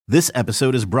This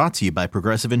episode is brought to you by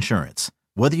Progressive Insurance.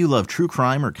 Whether you love true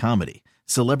crime or comedy,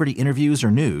 celebrity interviews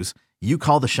or news, you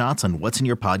call the shots on what's in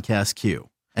your podcast queue.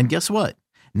 And guess what?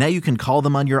 Now you can call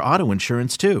them on your auto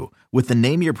insurance too with the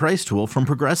Name Your Price tool from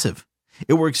Progressive.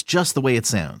 It works just the way it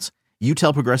sounds. You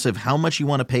tell Progressive how much you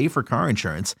want to pay for car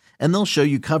insurance, and they'll show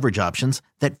you coverage options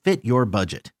that fit your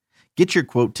budget. Get your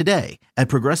quote today at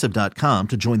Progressive.com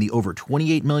to join the over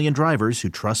 28 million drivers who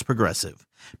trust Progressive.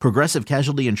 Progressive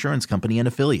Casualty Insurance Company and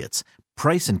Affiliates.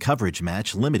 Price and coverage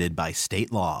match limited by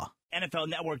state law. NFL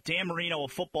Network, Dan Marino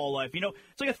of Football Life. You know,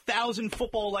 it's like 1,000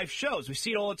 Football Life shows. We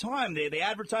see it all the time. They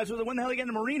advertise with it. When the hell are they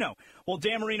getting to Marino? Well,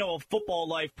 Dan Marino of Football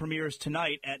Life premieres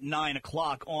tonight at 9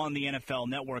 o'clock on the NFL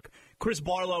Network. Chris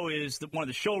Barlow is one of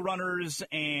the showrunners,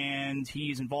 and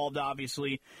he's involved,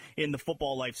 obviously, in the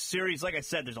Football Life series. Like I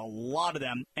said, there's a lot of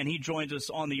them, and he joins us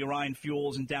on the Orion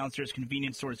Fuels and Downstairs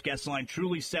Convenience Stores guest line.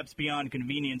 Truly steps beyond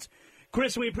convenience.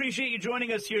 Chris, we appreciate you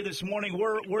joining us here this morning.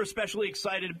 We're especially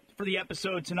excited for the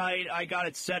episode tonight. I got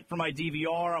it set for my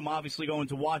DVR. I'm obviously going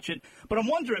to watch it. But I'm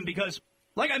wondering because,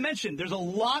 like I mentioned, there's a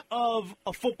lot of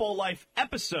a Football Life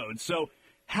episodes. So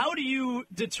how do you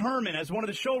determine, as one of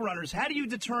the showrunners, how do you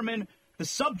determine the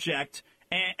subject,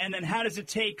 and then how does it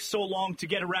take so long to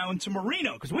get around to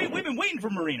Marino? Because we've been waiting for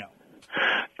Marino.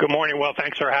 Good morning. Well,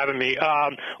 thanks for having me.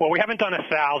 Well, we haven't done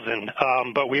 1,000,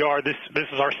 but we are. This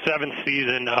is our 7th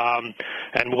season,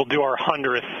 and we'll do our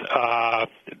 100th.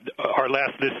 Our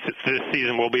last this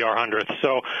season will be our 100th.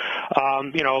 So,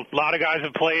 a lot of guys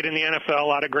have played in the NFL, a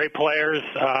lot of great players.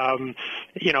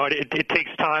 It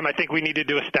takes time. I think we needed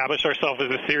to establish ourselves as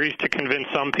a series to convince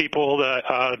some people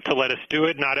to let us do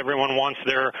it. Not everyone wants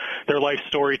their life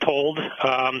story told,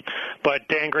 but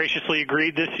Dan graciously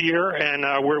agreed this year, and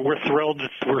we're thrilled.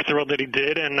 We're thrilled that he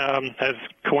did, and as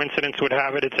coincidence would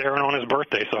have it, it's Aaron on his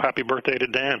birthday, so happy birthday to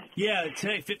Dan. Yeah,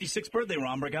 today, 56th birthday,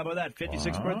 Romberg. How about that?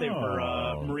 56th birthday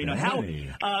for Marino.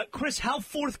 Chris, how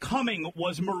forthcoming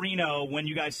was Marino when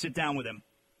you guys sit down with him?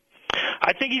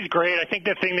 I think he's great. I think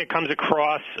the thing that comes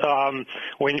across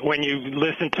when you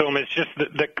listen to him is just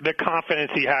the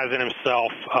confidence he has in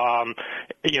himself.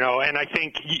 And I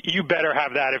think you better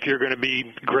have that if you're going to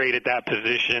be great at that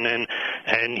position.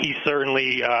 And he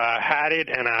certainly had it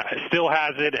and still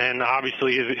has it. And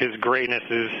obviously his greatness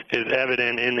is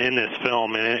evident in this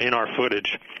film and in our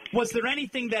footage. Was there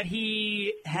anything that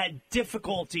he had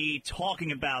difficulty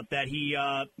talking about that he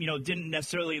didn't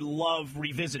necessarily love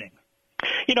revisiting?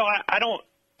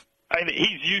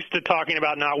 He's used to talking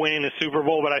about not winning the Super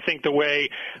Bowl, but I think the way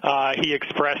he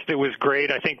expressed it was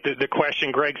great. I think the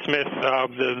question, Greg Smith,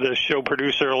 the show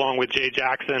producer, along with Jay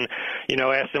Jackson,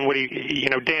 asked him what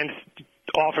Dan's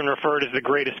often referred as the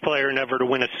greatest player never to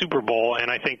win a Super Bowl,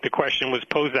 and I think the question was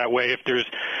posed that way if there's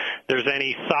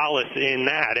any solace in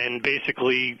that, and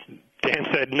basically Dan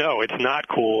said, no, it's not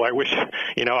cool. I wish,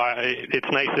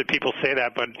 it's nice that people say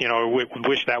that, but, I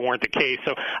wish that weren't the case.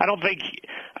 So I don't think,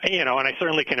 and I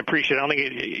certainly can appreciate it. I don't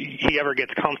think he ever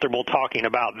gets comfortable talking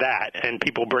about that, and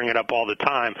people bring it up all the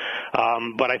time.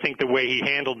 But I think the way he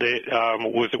handled it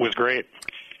was great.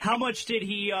 How much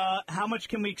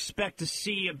can we expect to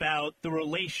see about the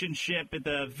relationship at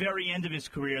the very end of his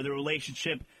career, the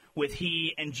relationship with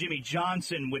he and Jimmy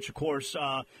Johnson, which, of course,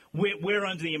 we're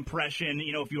under the impression,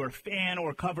 if you were a fan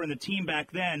or covering the team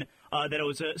back then, that it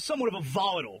was somewhat of a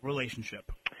volatile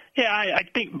relationship. Yeah, I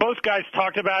think both guys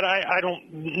talked about it.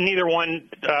 Neither one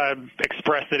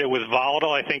expressed that it was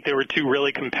volatile. I think they were two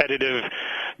really competitive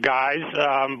guys,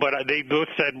 but they both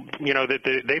said,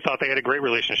 that they thought they had a great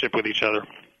relationship with each other.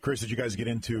 Chris, did you guys get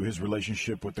into his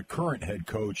relationship with the current head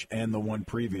coach and the one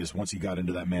previous once he got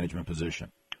into that management position?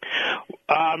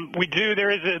 We do.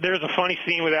 There's a funny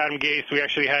scene with Adam Gase. We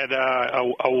actually had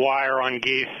a wire on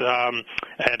Gase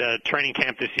at a training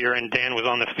camp this year, and Dan was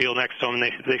on the field next to him.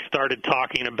 And they started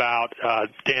talking about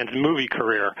Dan's movie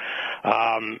career,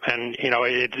 and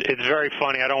it's very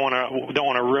funny. I don't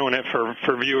want to ruin it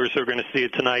for viewers who are going to see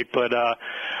it tonight, but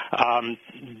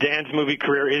Dan's movie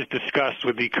career is discussed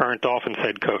with the current Dolphins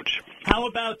head coach. How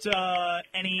about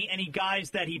any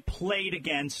guys that he played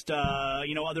against?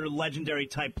 Other legendary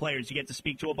type players. You get to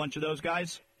speak to a bunch of those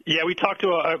guys? Yeah, we talked to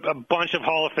a bunch of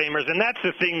Hall of Famers, and that's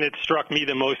the thing that struck me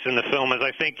the most in the film is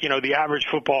I think, the average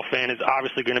football fan is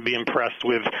obviously going to be impressed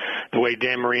with the way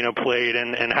Dan Marino played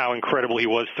and how incredible he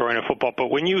was throwing a football. But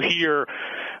when you hear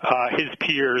his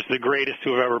peers, the greatest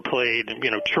who have ever played,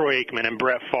 Troy Aikman and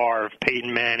Brett Favre,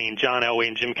 Peyton Manning, John Elway,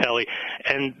 and Jim Kelly,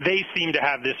 and they seem to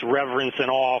have this reverence and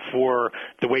awe for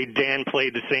the way Dan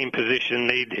played the same position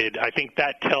they did. I think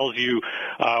that tells you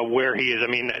where he is. I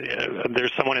mean,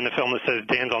 there's someone in the film that says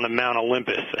Dan's stands on the Mount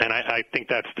Olympus, and I think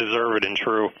that's deserved and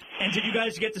true. And did you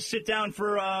guys get to sit down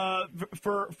for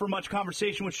much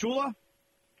conversation with Shula?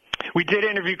 We did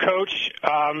interview Coach.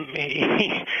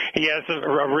 He has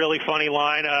a really funny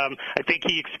line. I think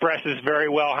he expresses very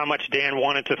well how much Dan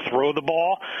wanted to throw the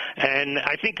ball. And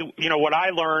I think, what I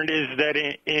learned is that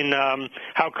in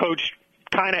how Coach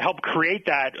kind of helped create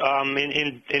that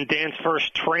in Dan's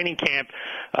first training camp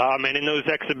and in those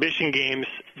exhibition games,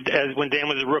 as when Dan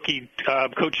was a rookie,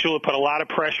 Coach Shula put a lot of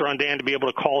pressure on Dan to be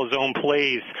able to call his own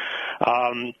plays.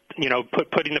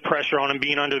 Putting the pressure on him,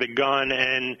 being under the gun,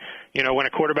 and when a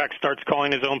quarterback starts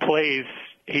calling his own plays,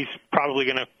 he's probably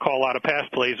going to call a lot of pass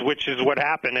plays, which is what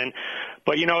happened.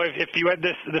 But if you had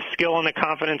the skill and the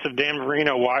confidence of Dan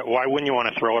Marino, why wouldn't you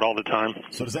want to throw it all the time?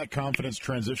 So does that confidence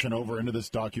transition over into this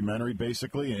documentary,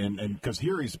 basically? And because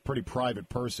here he's a pretty private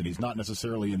person, he's not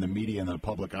necessarily in the media and the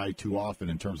public eye too often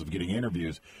in terms of getting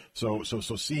interviews. So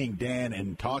seeing Dan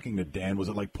and talking to Dan, was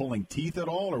it like pulling teeth at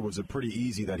all, or was it pretty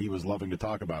easy that he was loving to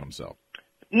talk about himself?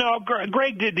 No,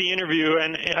 Greg did the interview,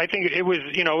 and I think it was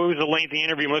a lengthy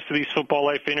interview. Most of these Football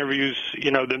Life interviews,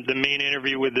 the main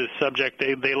interview with the subject,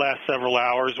 they last several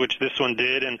hours, which this one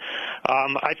did. And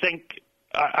I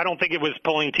don't think it was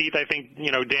pulling teeth. I think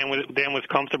Dan was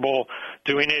comfortable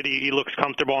doing it. He looks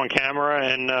comfortable on camera,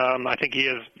 and I think he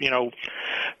has.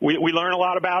 We learn a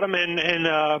lot about him,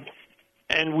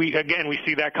 and we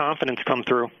see that confidence come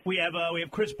through. We have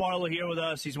Chris Barlow here with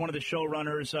us. He's one of the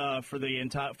showrunners for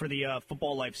the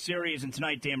Football Life series, and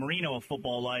tonight Dan Marino of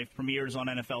Football Life premieres on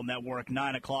NFL Network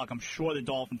 9:00. I'm sure the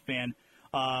Dolphin fan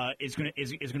is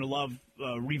gonna love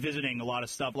revisiting a lot of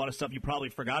stuff you probably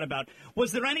forgot about.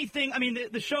 Was there anything? I mean,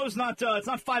 the show's not it's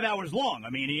not 5 hours long. I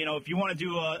mean, if you want to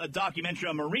do a documentary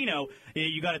on Marino,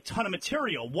 you got a ton of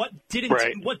material. What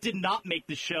did not make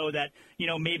the show that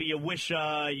maybe you wish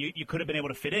you could have been able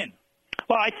to fit in?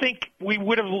 Well, I think we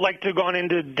would have liked to have gone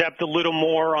into depth a little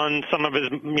more on some of his,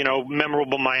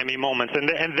 memorable Miami moments,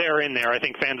 and they're in there. I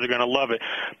think fans are going to love it.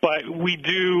 But we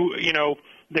do,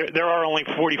 there are only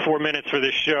 44 minutes for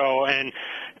this show, and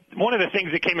one of the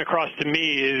things that came across to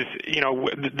me is,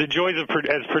 the joys of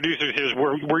as producers is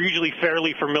we're usually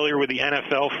fairly familiar with the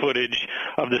NFL footage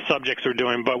of the subjects we're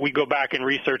doing, but we go back and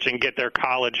research and get their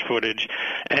college footage.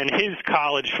 And his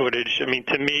college footage, I mean,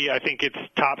 to me, I think it's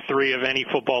top 3 of any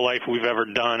Football Life we've ever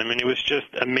done. I mean, it was just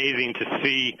amazing to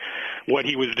see what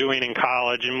he was doing in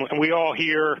college. And we all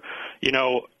hear,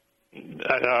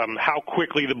 how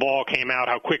quickly the ball came out,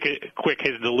 how quick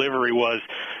his delivery was.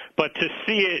 But to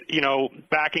see it,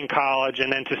 back in college,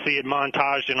 and then to see it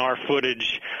montaged in our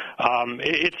footage,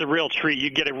 it's a real treat. You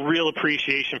get a real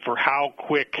appreciation for how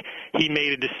quick he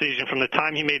made a decision. From the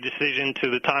time he made a decision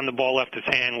to the time the ball left his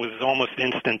hand was almost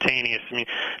instantaneous. I mean,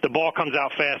 the ball comes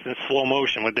out fast in slow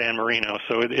motion with Dan Marino,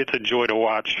 so it's a joy to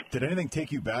watch. Did anything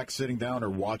take you back sitting down or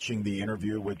watching the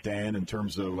interview with Dan in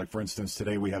terms of, like, for instance,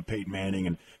 today we have Peyton Manning,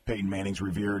 and Peyton Manning's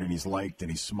revered and he's liked and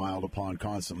he's smiled upon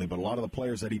constantly, but a lot of the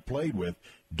players that he played with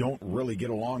don't really get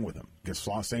along with him.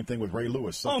 Same thing with Ray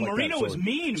Lewis. Marino was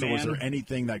mean, so man. was there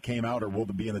anything that came out or will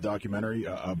be in the documentary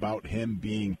about him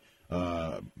being,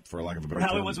 for lack of a better term,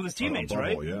 how he was with his teammates,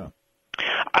 right? Yeah.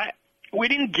 We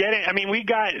didn't get it. I mean, we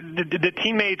got the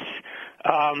teammates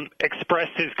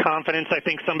expressed his confidence. I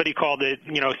think somebody called it,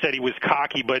 said he was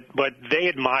cocky, but they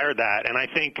admire that, and I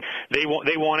think they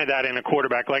wanted that in a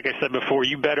quarterback. Like I said before,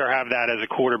 you better have that as a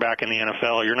quarterback in the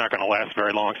NFL, or you're not going to last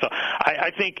very long. So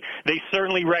I think they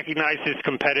certainly recognize his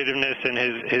competitiveness and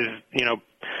his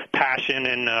passion,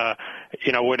 and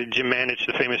what did Jim Manich,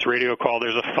 the famous radio, call?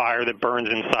 There's a fire that burns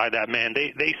inside that man.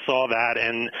 They saw that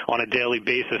and on a daily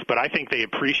basis, but I think they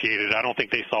appreciated it. I don't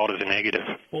think they saw it as a negative.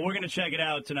 Well, we're going to check it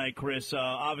out tonight, Chris.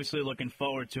 Obviously looking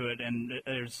forward to it, and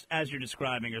as you're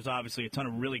describing, there's obviously a ton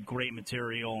of really great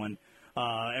material, and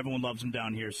everyone loves him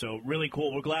down here, so really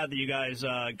cool. We're glad that you guys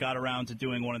got around to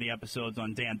doing one of the episodes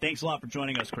on Dan. Thanks a lot for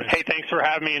joining us, Chris. Hey, thanks for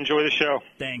having me. Enjoy the show.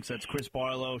 Thanks. That's Chris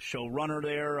Barlow, showrunner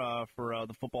there for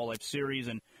the Football Life series,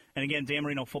 and again, Dan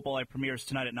Marino Football Life premieres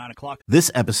tonight at 9:00.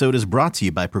 This episode is brought to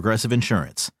you by Progressive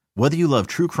Insurance. Whether you love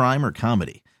true crime or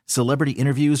comedy, celebrity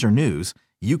interviews or news,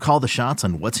 you call the shots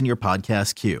on what's in your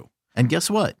podcast queue. And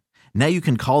guess what? Now you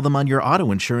can call them on your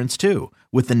auto insurance too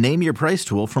with the Name Your Price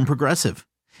tool from Progressive.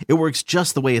 It works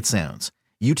just the way it sounds.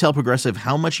 You tell Progressive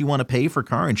how much you want to pay for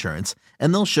car insurance,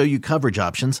 and they'll show you coverage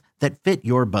options that fit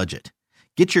your budget.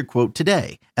 Get your quote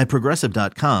today at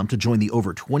Progressive.com to join the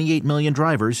over 28 million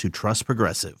drivers who trust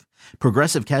Progressive.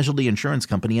 Progressive Casualty Insurance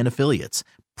Company and Affiliates.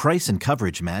 Price and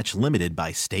coverage match limited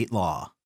by state law.